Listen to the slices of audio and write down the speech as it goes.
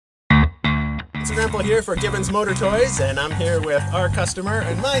It's Grandpa here for Gibbons Motor Toys, and I'm here with our customer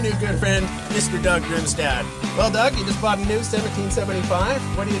and my new good friend, Mr. Doug Grimstad. Well, Doug, you just bought a new 1775.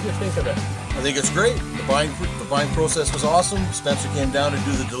 What do you think of it? I think it's great. The buying process was awesome. Spencer came down to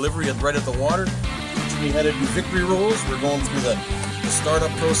do the delivery right at the water, teaching me how to do victory rolls. We're going through the startup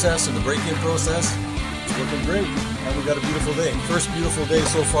process and the break-in process. It's looking great, and we got a beautiful day. First beautiful day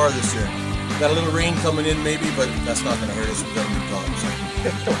so far this year. Got a little rain coming in maybe, but that's not going to hurt us. We've got a new dog. So.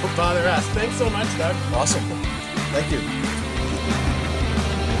 Don't bother us. Thanks so much, Doug. Awesome. Thank you.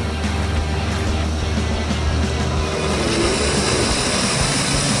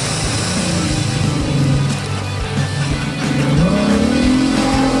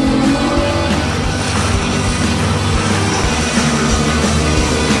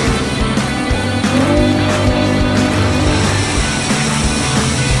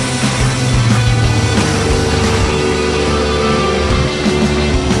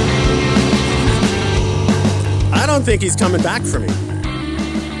 I don't think he's coming back for me.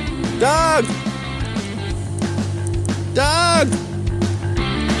 Doug! Doug!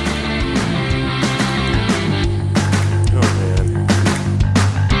 Oh, man.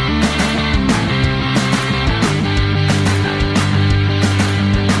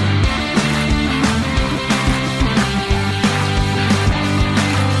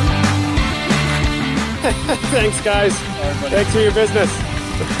 Thanks, guys. Thanks for your business.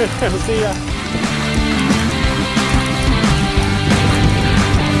 We'll see ya.